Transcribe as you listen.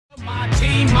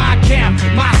camp,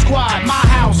 my squad, my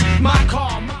house, my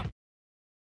car, my...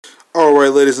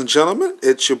 Alright, ladies and gentlemen,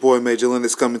 it's your boy Major Lynn.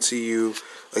 It's coming to you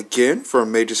again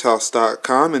from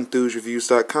MajorsHouse.com and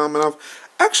EnthusReviews.com, and I've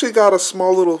actually got a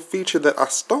small little feature that I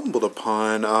stumbled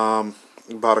upon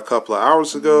about a couple of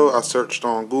hours ago. I searched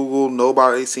on Google.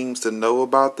 Nobody seems to know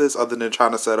about this other than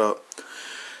trying to set up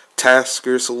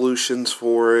Tasker solutions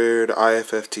for it,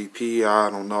 IFFTP, I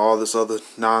don't know, all this other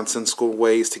nonsensical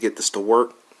ways to get this to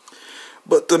work.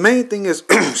 But the main thing is,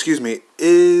 the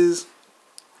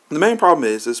main problem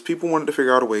is people wanted to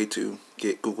figure out a way to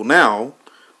get Google Now,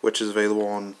 which is available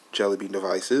on Jelly Bean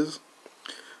devices,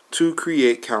 to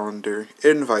create calendar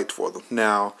invites for them.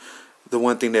 Now, the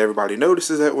one thing that everybody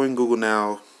notices is that when Google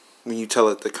Now, when you tell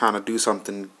it to kind of do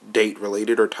something date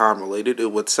related or time related,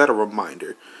 it would set a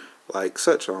reminder. Like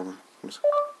set a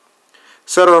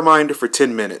reminder for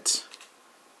 10 minutes.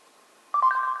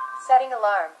 Setting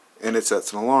alarm. And it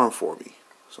sets an alarm for me.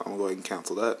 So I'm going to go ahead and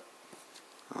cancel that.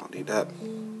 I don't need that.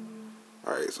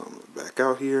 Alright, so I'm going to back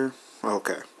out here.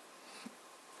 Okay.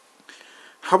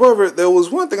 However, there was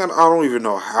one thing I don't even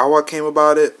know how I came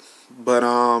about it. But,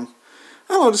 I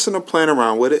don't know, just end up playing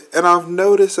around with it. And I've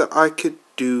noticed that I could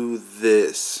do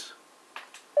this.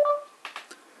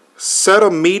 Set a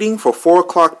meeting for 4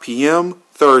 o'clock p.m.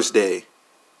 Thursday.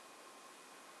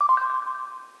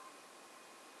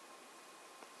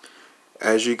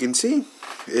 As you can see,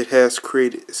 it has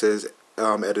created, it says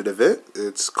edit event.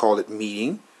 It's called it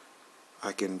meeting.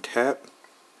 I can tap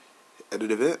edit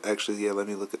event. Actually, yeah, let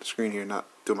me look at the screen here, not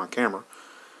through my camera.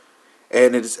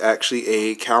 And it is actually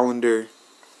a calendar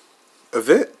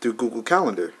event through Google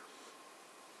Calendar.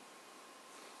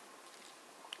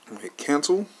 Hit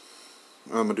cancel.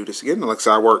 I'm going to do this again. Like I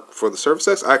said, I work for the service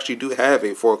desk. I actually do have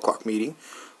a 4 o'clock meeting.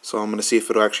 So I'm going to see if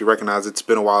it'll actually recognize. It's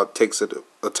been a while. It takes it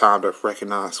a time to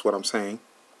recognize what I'm saying.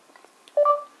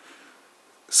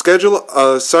 Schedule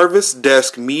a service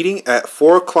desk meeting at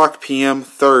 4 o'clock p.m.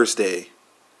 Thursday.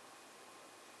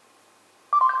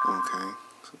 Okay.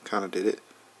 So kind of did it.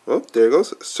 Oh, there it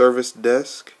goes. Service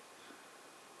desk.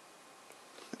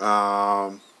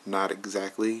 Not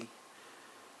exactly.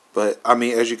 But, I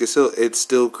mean, as you can see, it's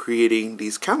still creating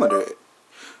these calendar.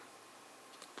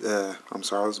 I'm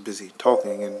sorry, I was busy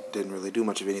talking and didn't really do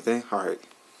much of anything. Alright.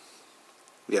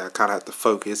 Yeah, I kind of have to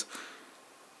focus.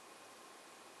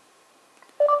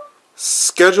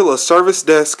 Schedule a service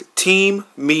desk team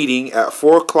meeting at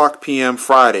 4 o'clock p.m.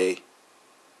 Friday.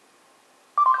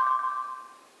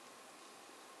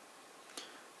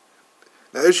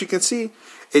 Now, as you can see,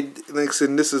 like I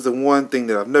said, this is the one thing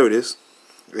that I've noticed.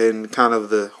 And kind of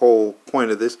the whole point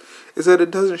of this is that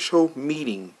it doesn't show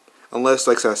meeting. Unless,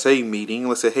 like I say meeting,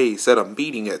 let's say, hey, set a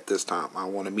meeting at this time. I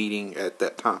want a meeting at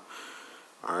that time.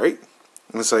 Alright.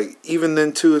 And it's like, even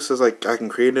then too, it says like I can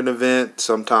create an event.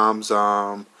 Sometimes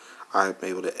I'm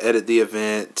able to edit the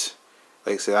event.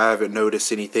 Like I said, I haven't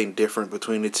noticed anything different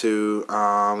between the two.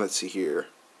 Let's see here.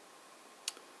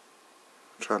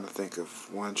 I'm trying to think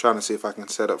of one. I'm trying to see if I can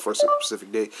set up for a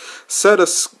specific day. Set a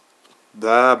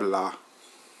blah blah.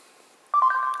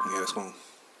 Yeah, it's going.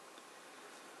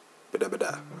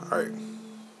 Alright.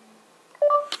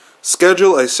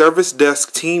 Schedule a service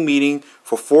desk team meeting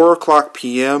for 4 o'clock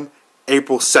p.m.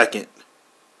 April 2nd.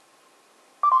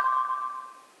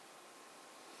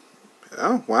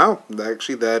 Oh, wow.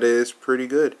 Actually, that is pretty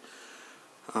good.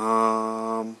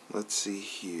 Let's see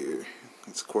here.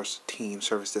 It's, of course, team,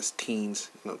 service desk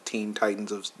teams. You know, Teen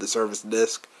Titans of the service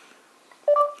desk.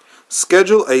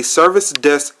 Schedule a service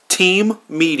desk team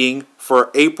meeting for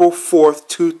April 4th,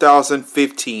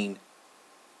 2015.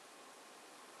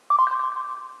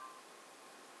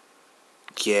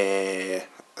 Yeah,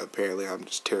 apparently I'm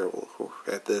just terrible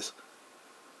at this.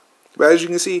 But as you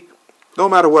can see, no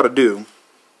matter what I do,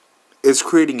 it's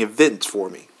creating events for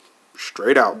me.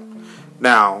 Straight out.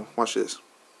 Now, watch this.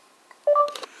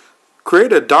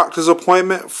 Create a doctor's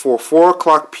appointment for 4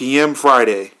 o'clock p.m.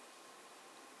 Friday.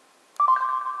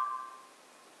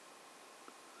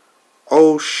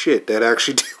 Oh shit, that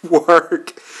actually did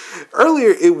work. Earlier,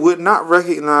 it would not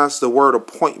recognize the word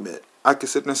appointment. I could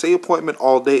sit there and say appointment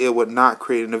all day, it would not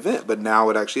create an event. But now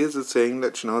it actually is. It's saying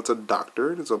that, you know, it's a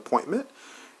doctor, it's an appointment.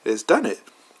 It's done it.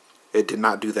 It did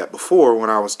not do that before when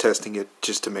I was testing it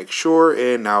just to make sure,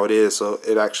 and now it is. So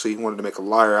it actually wanted to make a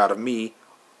liar out of me,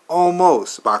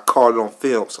 almost, but I caught it on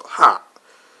film. So, ha!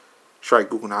 Strike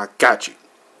Google, now I got you.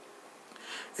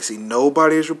 And see,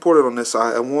 nobody has reported on this.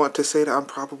 I want to say that I'm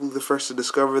probably the first to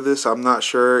discover this. I'm not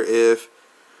sure if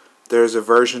there's a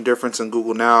version difference in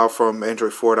Google Now from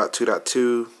Android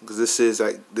 4.2.2, because this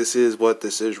is what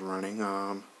this is running.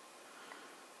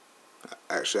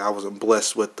 Actually, I wasn't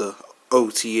blessed with the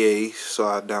OTA, so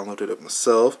I downloaded it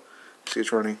myself. See,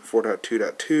 it's running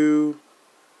 4.2.2.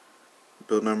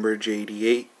 Build number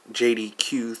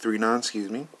JDQ39, excuse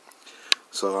me.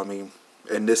 So, I mean,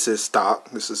 and this is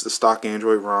stock. This is the stock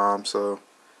Android ROM. So,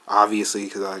 obviously,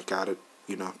 because I got it,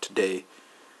 you know, today.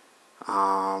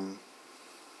 So,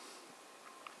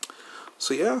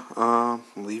 yeah, I'll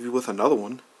leave you with another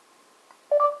one.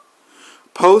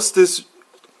 Post this.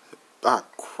 Ah,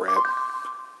 crap.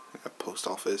 Post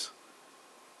office.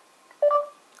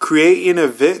 Create an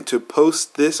event to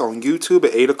post this on YouTube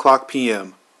at 8 o'clock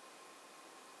p.m.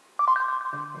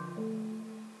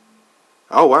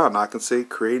 Oh, wow. Now I can say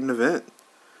create an event.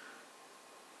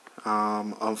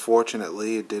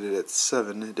 Unfortunately, it did it at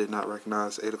 7. It did not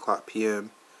recognize 8 o'clock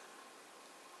p.m.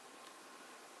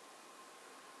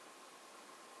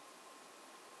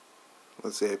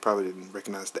 Let's say it probably didn't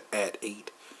recognize the at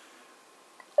 8.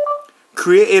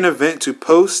 Create an event to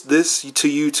post this to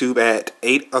YouTube at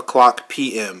 8 o'clock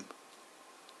p.m.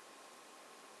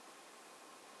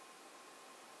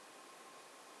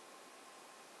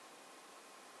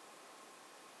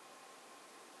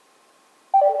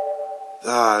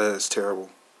 Ah, that's terrible.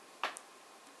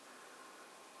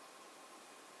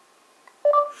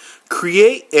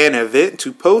 Create an event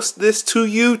to post this to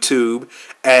YouTube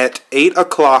at 8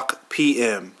 o'clock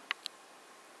p.m.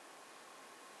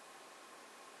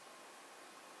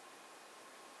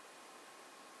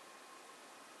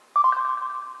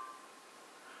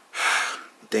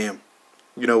 Damn.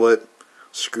 You know what?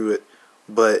 Screw it.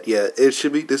 But yeah, it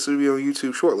should be. This will be on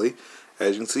YouTube shortly.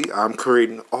 As you can see, I'm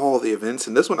creating all the events,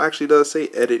 and this one actually does say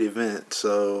edit event.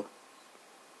 So,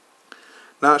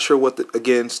 not sure what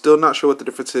still not sure what the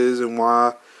difference is and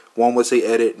why one would say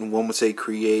edit and one would say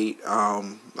create.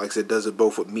 Like I said, does it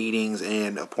both with meetings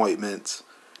and appointments,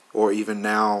 or even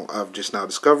now I've just now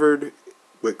discovered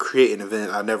with create an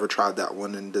event. I never tried that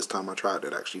one, and this time I tried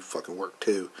it. Actually, fucking worked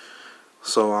too.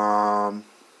 So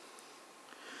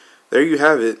there you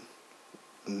have it.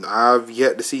 I've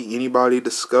yet to see anybody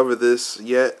discover this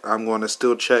yet. I'm going to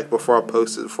still check before I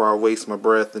post it, before I waste my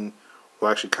breath, and well,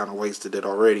 actually kind of wasted it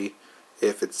already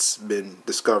if it's been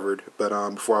discovered. But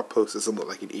before I post this, I look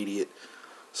like an idiot.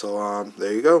 So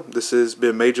there you go. This has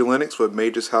been Major Linux with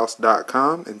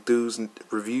MajorsHouse.com and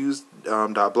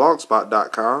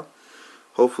enthusreviews.blogspot.com.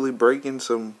 Hopefully breaking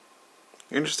some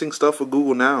interesting stuff with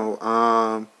Google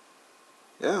now.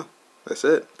 Yeah, that's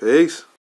it. Peace.